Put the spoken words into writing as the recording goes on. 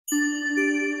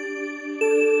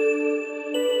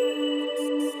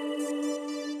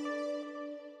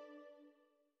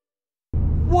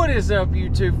is up,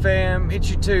 YouTube fam?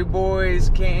 It's your two boys,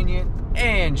 Canyon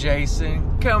and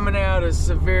Jason, coming out of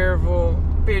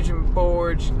Sevierville, Pigeon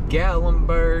Forge,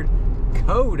 Gatlinburg,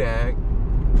 KODAK,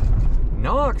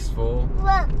 Knoxville,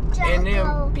 and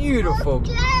them beautiful,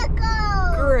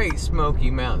 great Smoky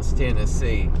Mountains,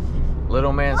 Tennessee.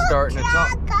 Little man's starting to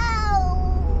talk.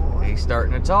 He's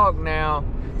starting to talk now.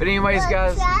 But anyways,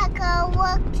 guys,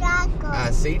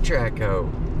 I see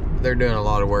Traco. They're doing a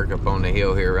lot of work up on the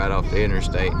hill here right off the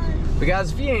interstate. But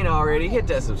guys, if you ain't already, hit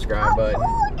that subscribe button.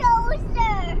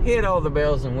 Hit all the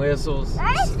bells and whistles.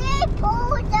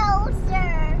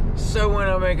 So when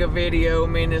I make a video,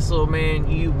 me and this little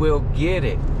man, you will get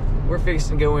it. We're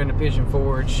fixing to go into Pigeon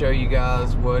Forge, show you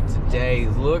guys what today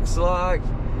looks like.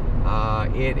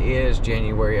 It is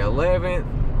January 11th.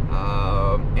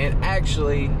 And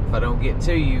actually, if I don't get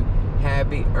to you,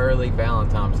 happy early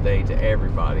Valentine's Day to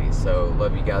everybody. So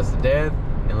love you guys to death,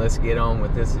 and let's get on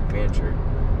with this adventure.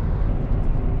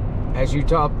 As you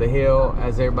top the hill,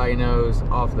 as everybody knows,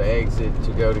 off the exit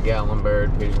to go to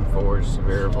Gatlinburg, Pigeon Forge,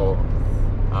 Sevierville,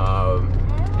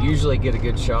 usually get a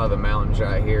good shot of the mountains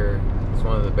right here. It's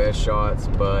one of the best shots,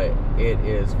 but it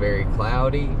is very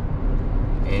cloudy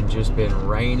and just been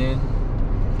raining.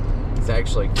 It's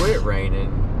actually quit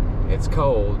raining. It's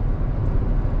cold,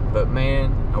 but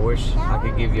man, I wish I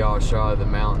could give y'all a shot of the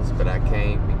mountains, but I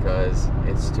can't because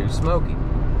it's too smoky.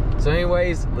 So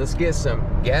anyways, let's get some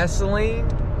gasoline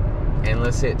and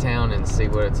let's hit town and see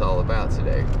what it's all about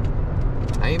today.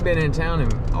 I ain't been in town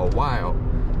in a while.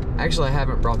 Actually, I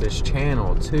haven't brought this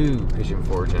channel to Pigeon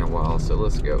Forge in a while, so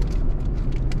let's go.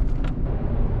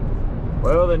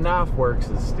 Well, the Knife Works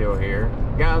is still here.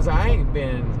 Guys, I ain't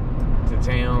been to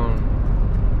town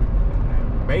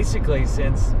basically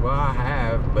since, well, I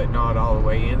have, but not all the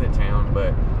way into town,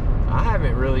 but I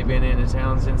haven't really been into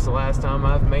town since the last time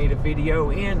I've made a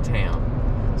video in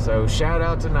town. So shout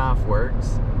out to Knife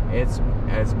Works. It's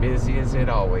as busy as it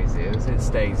always is. It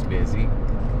stays busy.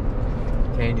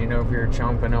 Canyon over here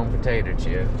chomping on potato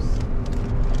chips.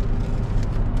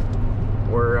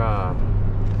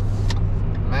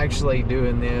 I'm actually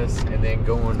doing this and then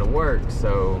going to work,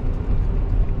 so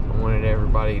I wanted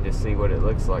everybody to see what it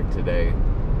looks like today.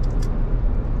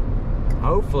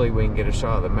 Hopefully we can get a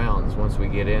shot of the mountains. Once we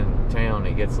get in town,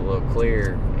 it gets a little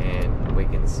clear and we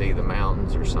can see the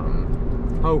mountains or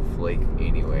something. Hopefully,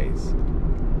 anyways.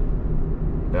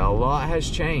 But a lot has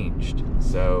changed,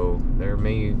 so there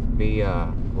may be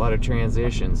a lot of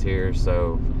transitions here,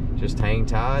 so just hang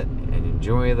tight and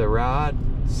enjoy the ride.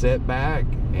 Sit back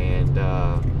and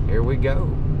here we go.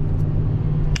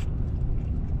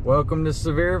 Welcome to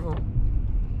Sevierville.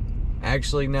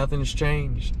 Actually, nothing's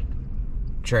changed.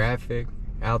 Traffic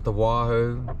out the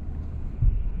wahoo.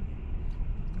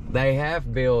 They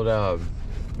have built let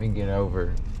me get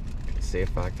over, see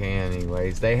if I can.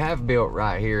 Anyways, they have built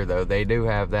right here though. They do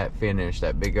have that finished,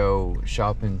 that big old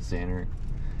shopping center.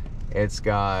 It's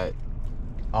got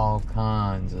all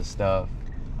kinds of stuff.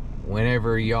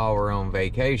 Whenever y'all were on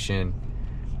vacation,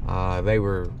 they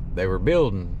were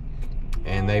building,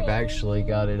 and they've actually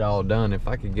got it all done. If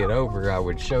I could get over, I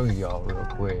would show y'all real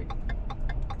quick.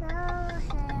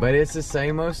 But it's the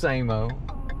same old.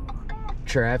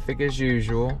 Traffic as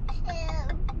usual.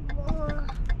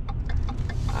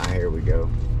 Here we go.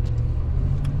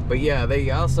 But yeah, they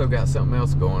also got something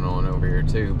else going on over here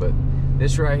too, but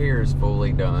this right here is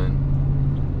fully done.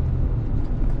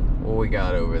 What we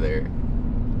got over there?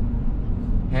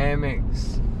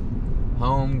 Hammocks,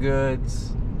 Home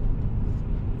Goods,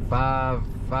 Five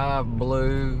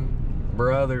Blue,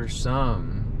 Brothers,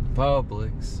 some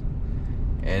Publix,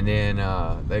 and then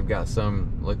they've got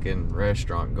some looking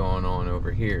restaurant going on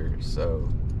over here. So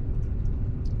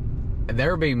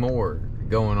there'll be more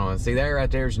going on. See, that right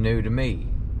there is new to me.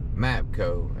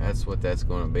 Mapco, that's what that's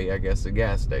going to be. I guess a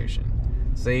gas station.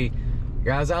 See,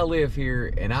 guys, I live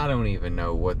here and I don't even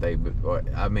know what they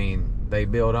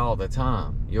build all the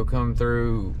time. You'll come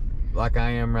through like I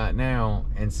am right now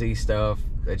and see stuff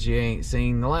that you ain't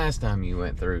seen the last time you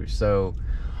went through. So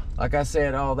like I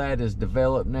said, all that is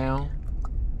developed now.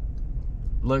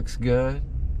 Looks good.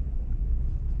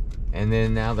 And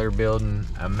then now they're building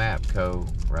a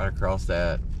Mapco right across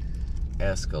that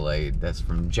Escalade. That's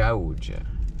from Georgia.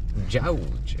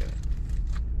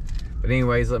 But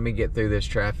anyways, let me get through this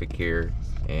traffic here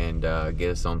and get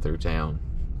us on through town,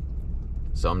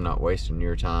 so I'm not wasting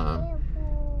your time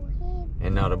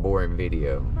and not a boring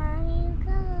video.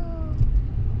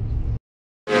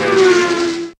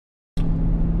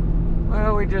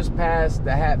 Well, we just passed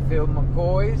the Hatfield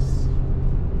McCoys.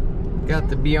 Got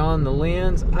the Beyond the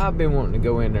Lens. I've been wanting to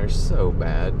go in there so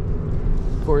bad.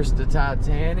 Of course, the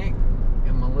Titanic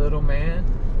and my little man.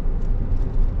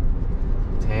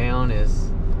 Town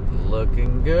is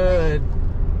looking good.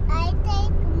 I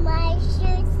take my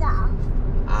shoes off.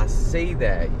 I see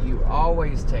that. You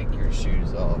always take your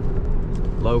shoes off.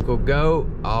 Local goat,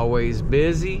 always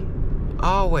busy.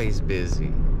 Always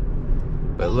busy.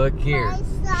 But look here.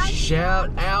 Shout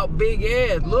out Big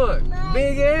Ed. Look,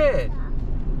 Big Ed.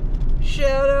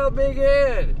 Shout out Big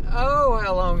Ed. Oh,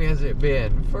 how long has it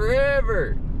been?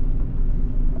 Forever.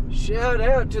 Shout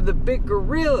out to the big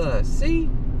gorilla. See?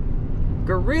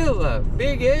 Gorilla,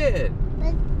 Big Ed.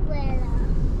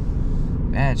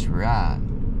 That's right.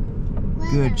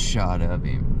 Good shot of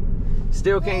him.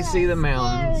 Still can't see the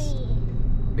mountains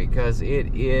because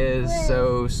it is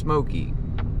so smoky.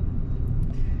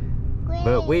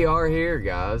 But we are here,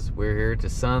 guys. We're here to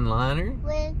Sunliner.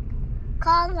 Red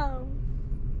Carlo.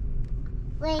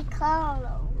 Red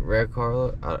Carlo. Red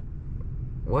Carlo?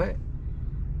 What?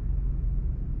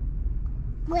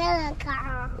 Little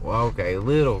car. Well, okay,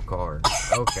 little car.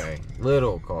 Okay,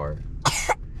 little car.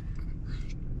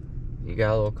 You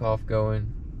got a little cough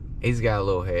going? He's got a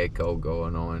little head cold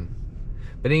going on.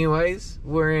 But anyways,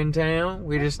 we're in town.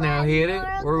 We just now hit it.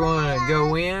 We're going to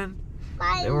go in.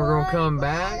 Then we're going to come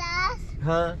back.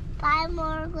 Huh? 5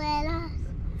 more gorillas.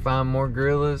 5 more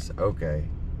gorillas? Okay.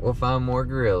 We'll find more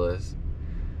gorillas.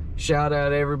 Shout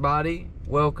out everybody.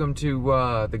 Welcome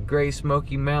to the Great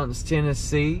Smoky Mountains,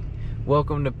 Tennessee.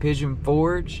 Welcome to Pigeon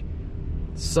Forge.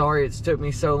 Sorry it's took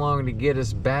me so long to get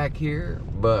us back here,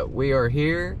 but we are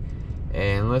here.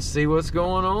 And let's see what's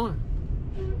going on.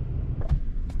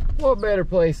 What better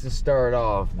place to start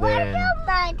off than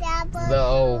the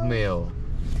old mill?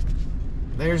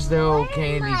 There's the old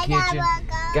candy kitchen.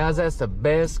 Guys, that's the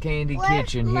best candy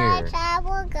kitchen here.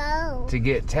 To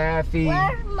get taffy,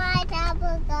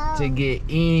 to get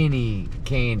any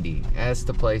candy, that's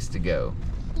the place to go.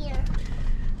 Here.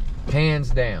 Hands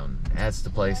down, that's the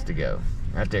place to go.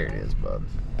 Right there it is, bub.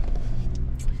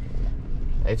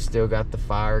 They've still got the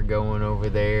fire going over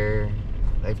there.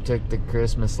 They've took the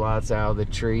Christmas lights out of the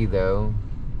tree though.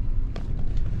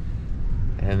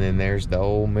 And then there's the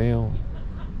old mill.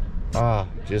 Ah,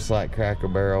 just like Cracker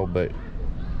Barrel, but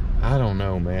I don't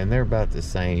know, man. They're about the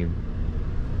same.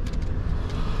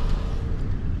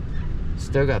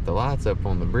 Still got the lights up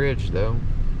on the bridge though.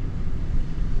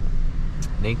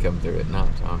 They come through at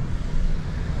night time.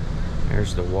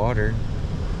 There's the water.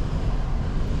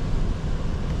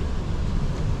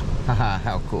 Haha,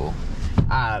 how cool.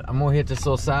 Alright, I'm gonna hit this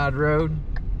little side road.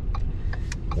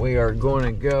 We are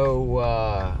gonna go,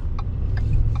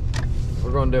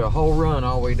 we're gonna do a whole run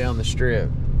all the way down the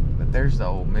strip. But there's the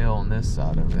old mill on this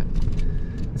side of it.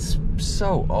 It's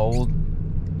so old.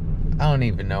 I don't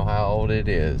even know how old it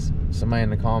is. Somebody in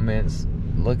the comments,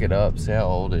 look it up, see how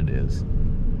old it is.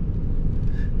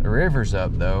 The river's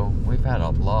up though. We've had a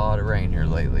lot of rain here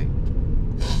lately.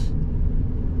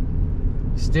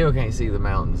 Still can't see the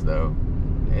mountains though.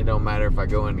 It don't matter if I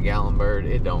go into Gatlinburg.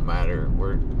 It don't matter.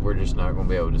 We're just not gonna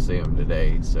be able to see them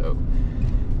today. So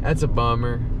that's a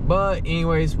bummer. But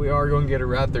anyways, we are gonna get a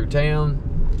ride through town.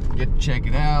 Get to check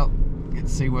it out. Get to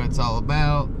see what it's all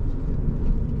about.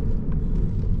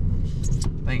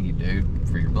 Thank you, dude,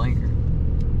 for your blinker.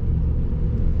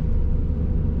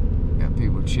 Got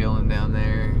people chilling down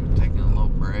there, taking a little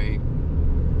break.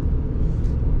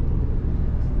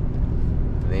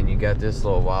 And then you got this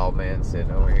little wild man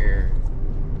sitting over here.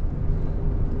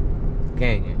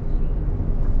 Can you?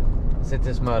 Sit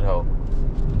this mud hole.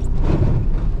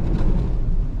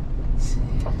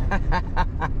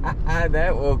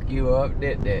 That woke you up,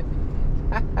 didn't it?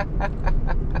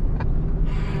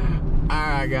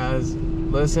 Alright guys,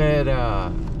 let's head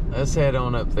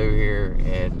on up through here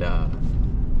and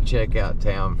check out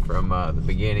town from the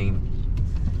beginning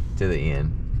to the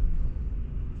end.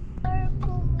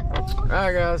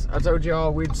 Alright guys, I told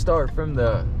y'all we'd start from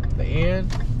the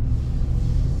end.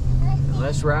 And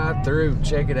let's ride through,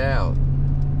 check it out.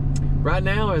 Right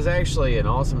now is actually an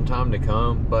awesome time to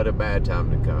come, but a bad time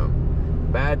to come.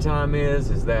 Bad time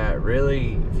is that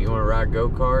really, if you want to ride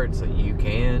go-karts, you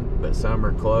can, but some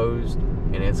are closed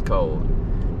and it's cold.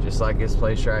 Just like this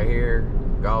place right here,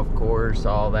 golf course,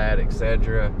 all that,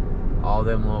 etc. All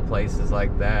them little places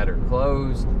like that are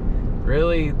closed.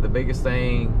 Really, the biggest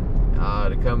thing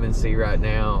to come and see right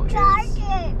now is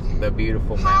the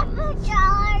beautiful mountains.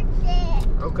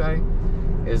 Okay.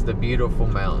 Is the beautiful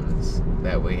mountains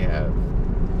that we have,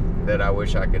 that I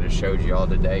wish I could have showed you all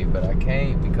today, but I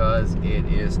can't because it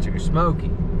is too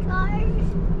smoky.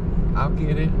 I'll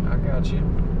get it. I got you.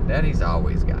 Daddy's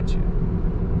always got you.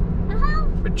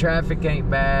 But traffic ain't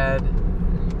bad.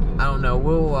 I don't know.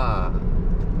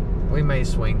 We may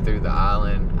swing through the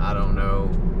island. I don't know.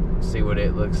 See what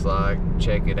it looks like.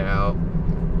 Check it out.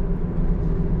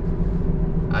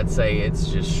 I'd say it's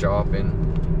just shopping.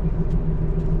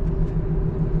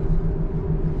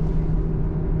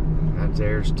 Right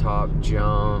there's Top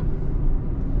Jump.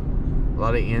 A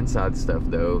lot of inside stuff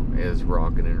though is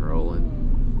rocking and rolling.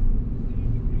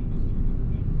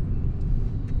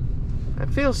 It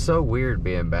feels so weird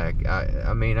being back.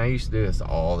 I mean, I used to do this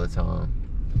all the time.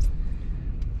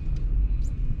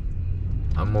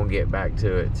 I'm gonna get back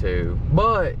to it too.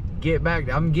 But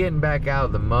I'm getting back out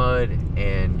of the mud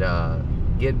and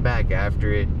getting back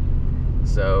after it.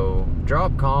 So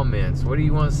drop comments. What do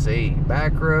you want to see?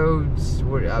 Back roads?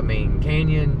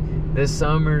 Canyon this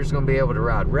summer is gonna be able to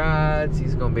ride rides.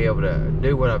 He's gonna be able to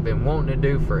do what I've been wanting to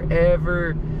do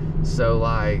forever. So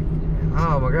like,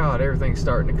 oh my God, everything's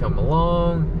starting to come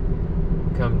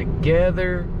along, come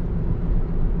together.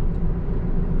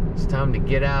 It's time to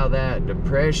get out of that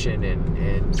depression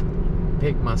and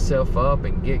pick myself up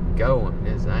and get going.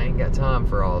 I ain't got time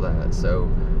for all that. So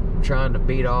I'm trying to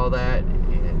beat all that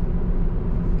and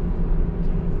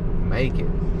make it.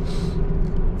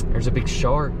 There's a big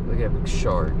shark. Look at that big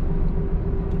shark.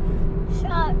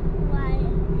 Shark, why?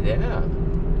 Yeah,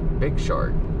 big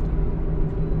shark.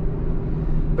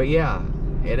 But yeah,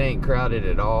 it ain't crowded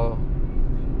at all,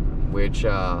 which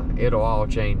it'll all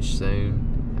change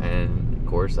soon. And of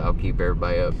course, I'll keep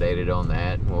everybody updated on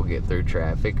that. And we'll get through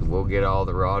traffic. We'll get all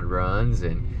the rod runs,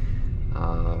 and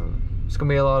it's gonna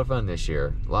be a lot of fun this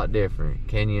year. A lot different.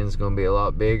 Kenyon's gonna be a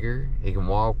lot bigger. He can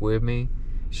walk with me.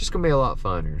 It's just gonna be a lot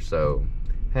funner. So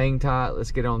hang tight.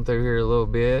 Let's get on through here a little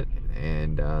bit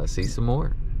and see some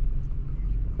more.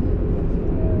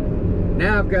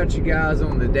 Now I've got you guys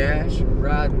on the dash,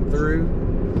 riding through.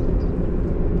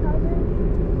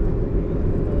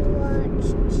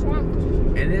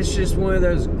 And it's just one of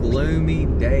those gloomy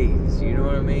days, you know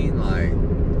what I mean? Like,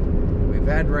 we've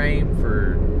had rain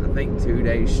for, I think, 2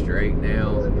 days straight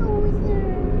now.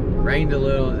 Rained a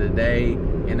little today.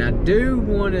 And I do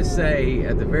want to say,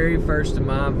 at the very first of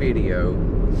my video,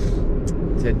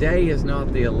 today is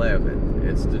not the 11th,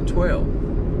 it's the 12th.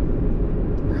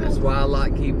 That's why I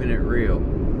like keeping it real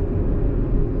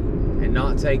and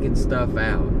not taking stuff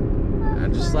out. I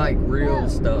just like real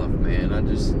stuff, man. I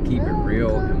just keep it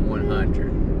real and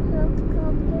 100.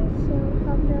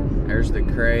 There's the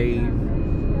Crave.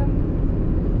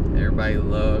 Everybody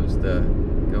loves to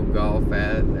go golf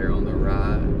at. They're on the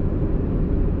ride.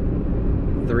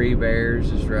 Three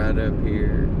Bears is right up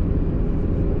here.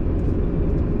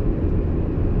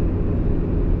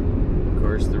 Of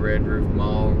course, the Red Roof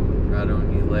Mall right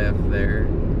on your left there.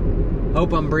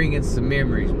 Hope I'm bringing some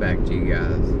memories back to you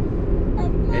guys.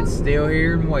 It's still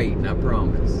here and waiting, I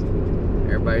promise.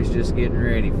 Everybody's just getting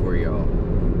ready for y'all.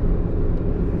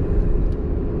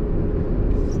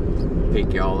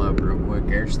 Pick y'all up real quick.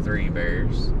 There's Three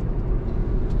Bears.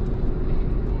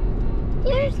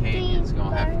 Here's Canyon's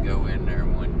gonna have to go in there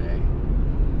one day.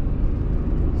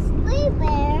 Three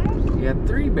Bears. You got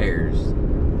Three Bears.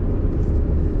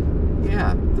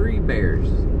 Yeah, Three Bears.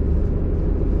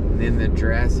 And then the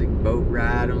Jurassic boat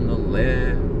ride on the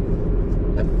left.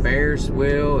 The Ferris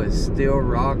wheel is still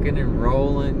rocking and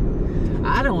rolling.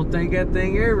 I don't think that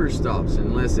thing ever stops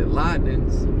unless it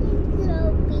lightens.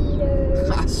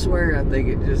 I swear, I think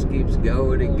it just keeps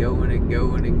going and going and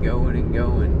going and going and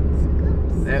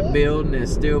going. That building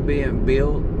is still being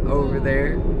built over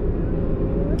there.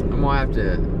 I'm gonna have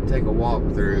to take a walk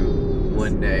through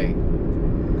one day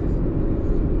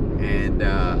and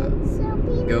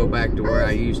go back to where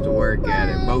I used to work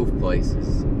at both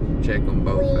places. Check them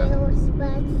both out.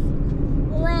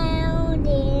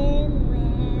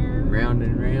 Round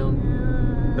and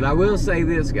round. But I will say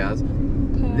this, guys.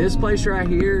 This place right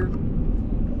here,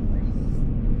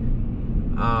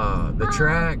 the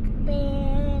track,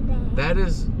 that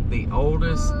is the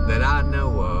oldest that I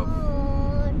know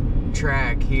of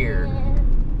track here.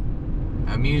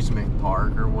 Amusement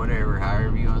park or whatever,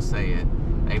 however you want to say it.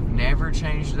 They've never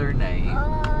changed their name.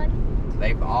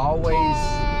 They've always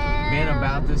been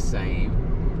about the same.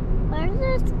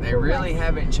 They really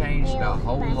haven't changed a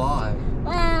whole lot.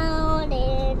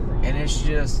 And it's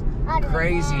just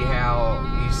crazy how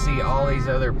you see all these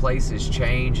other places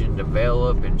change and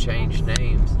develop and change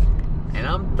names. And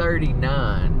I'm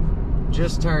 39,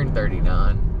 just turned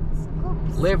 39.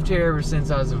 Lived here ever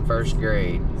since I was in first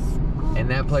grade. And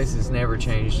that place has never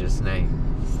changed its name.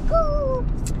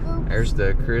 There's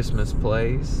the Christmas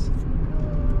place.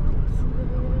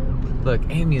 Look,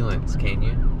 ambulance,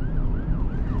 Kenyon.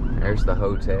 There's the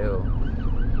hotel.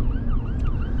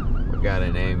 We got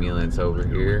an ambulance over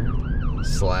here.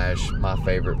 / my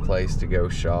favorite place to go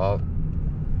shop.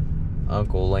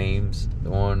 Uncle Liam's,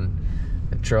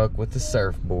 the truck with the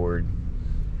surfboard.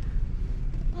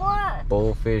 More.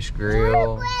 Bullfish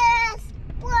Grill.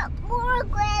 More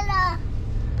grilla.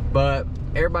 But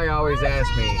everybody always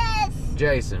asks me, Grillas.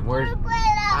 Jason, where's... More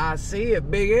grilla. I see it,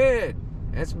 Big Ed.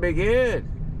 That's Big Ed.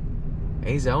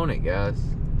 He's on it, guys.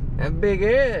 That's Big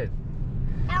Ed.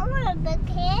 I want a big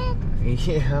kid.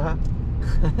 Yeah.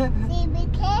 See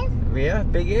big kid? Yeah,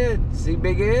 Big Ed. See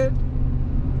Big Ed?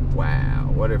 Wow,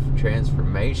 what a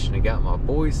transformation. I got my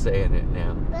boys saying it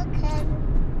now. Big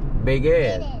kid. Big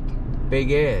Ed. Get it.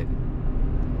 Big Ed.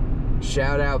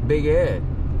 Shout out Big Ed.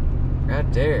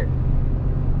 Right there.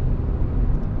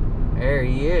 There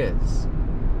he is.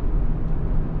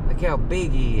 Look how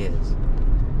big he is.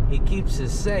 He keeps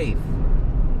us safe.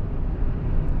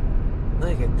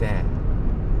 Look at that.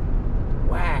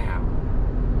 Wow.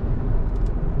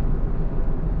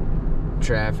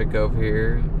 Traffic over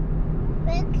here.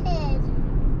 Big kid.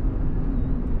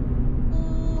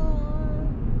 More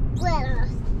grilla.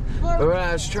 More But what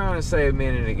I was trying to say a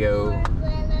minute ago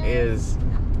grilla. is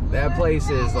that place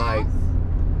is like,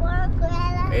 More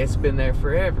grilla. it's been there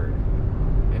forever.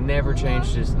 It never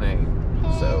changed its name.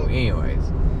 So anyways,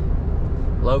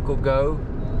 local go.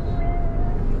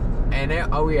 And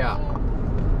oh yeah,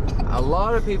 a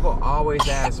lot of people always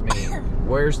ask me,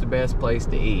 where's the best place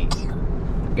to eat?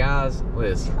 Guys,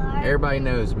 listen, everybody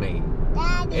knows me.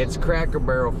 Daddy. It's Cracker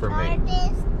Barrel for me.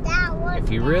 That one, If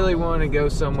you really want to go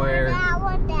somewhere, that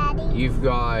one, Daddy. you've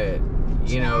got,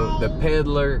 you know, the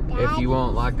Peddler, if you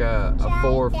want like a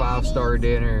 4 or 5 star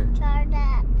dinner. Try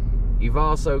that. You've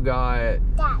also got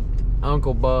That.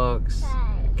 Uncle Buck's,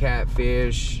 Try.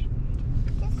 Catfish,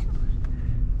 This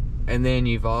one. and then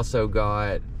you've also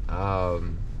got, I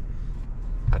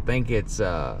think it's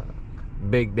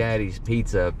Big Daddy's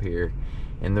Pizza up here.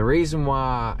 And the reason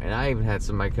why, and I even had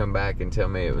somebody come back and tell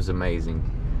me it was amazing,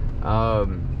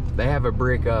 they have a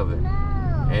brick oven.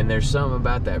 No. And there's something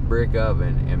about that brick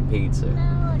oven and pizza.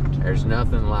 No. There's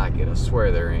nothing like it. I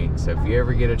swear there ain't. So if you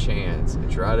ever get a chance,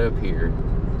 it's right up here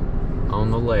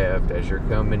on the left as you're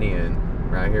coming in,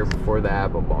 right here before the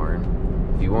apple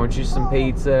barn. If you want you some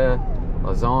pizza,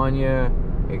 lasagna,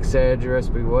 etc.,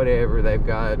 recipe, whatever, they've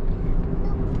got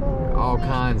all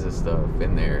kinds of stuff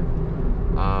in there.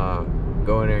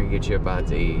 Go in there and get you a bite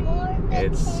to eat.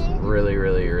 It's really,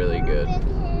 really, really good.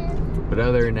 But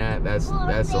other than that, that's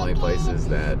the only places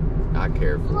that I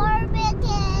care for. More big Of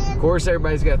kid. course,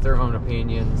 everybody's got their own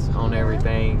opinions on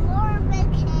everything. More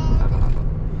big kid.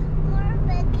 More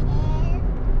big kid.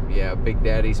 Yeah, Big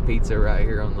Daddy's Pizza right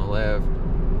here on the left.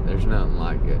 There's nothing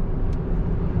like it.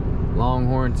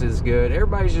 Longhorns is good.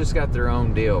 Everybody's just got their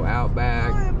own deal.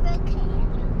 Outback, More big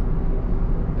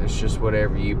kid. it's just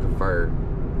whatever you prefer.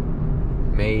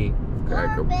 Me,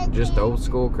 just old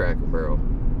school Cracker Barrel.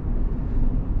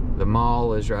 The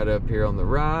mall is right up here on the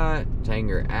right,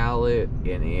 Tanger Outlet,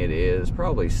 and it is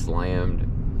probably slammed.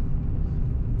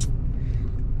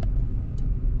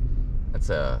 That's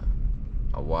a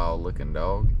wild looking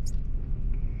dog.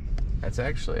 That's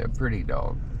actually a pretty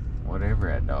dog, whatever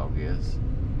that dog is.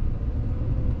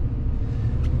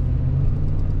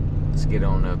 Let's get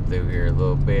on up through here a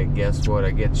little bit. Guess what?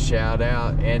 I get to shout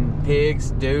out. And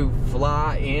pigs do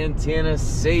fly in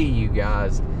Tennessee, you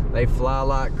guys. They fly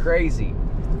like crazy.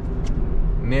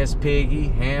 Miss Piggy,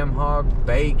 Ham Hog,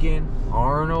 Bacon,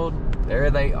 Arnold.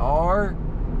 There they are.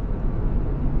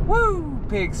 Woo!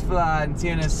 Pigs fly in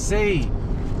Tennessee.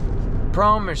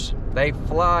 Promise they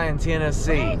fly in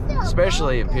Tennessee.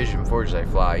 Especially in Pigeon Forge they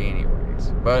fly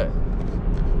anyways. But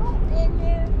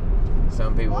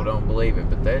some people don't believe it,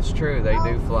 but that's true. They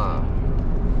do fly.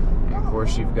 And of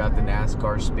course, you've got the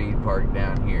NASCAR Speed Park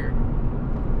down here.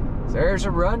 So there's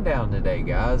a rundown today,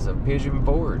 guys, of Pigeon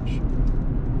Forge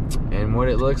and what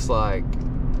it looks like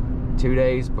 2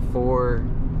 days before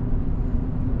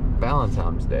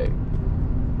Valentine's Day.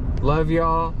 Love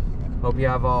y'all. Hope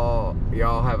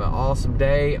y'all have an awesome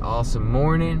day, awesome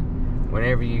morning.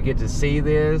 Whenever you get to see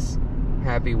this,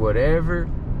 happy whatever.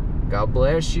 God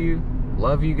bless you.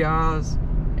 Love you guys,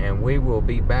 and we will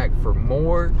be back for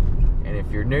more. And if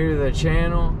you're new to the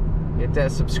channel, hit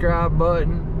that subscribe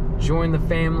button, join the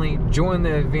family, join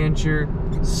the adventure.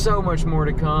 So much more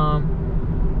to come.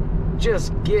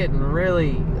 Just getting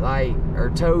really like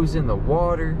our toes in the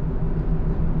water,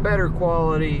 better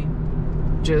quality,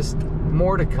 just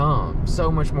more to come.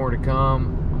 So much more to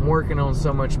come. I'm working on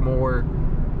so much more,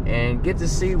 and get to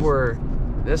see where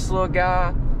this little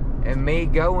guy and me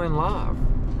go in life.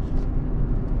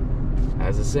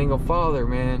 As a single father,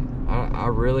 man, I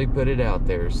really put it out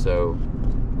there. So,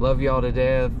 love y'all to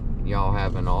death. Y'all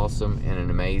have an awesome and an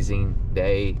amazing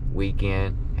day,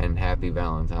 weekend, and happy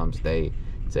Valentine's Day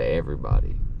to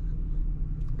everybody.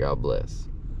 God bless.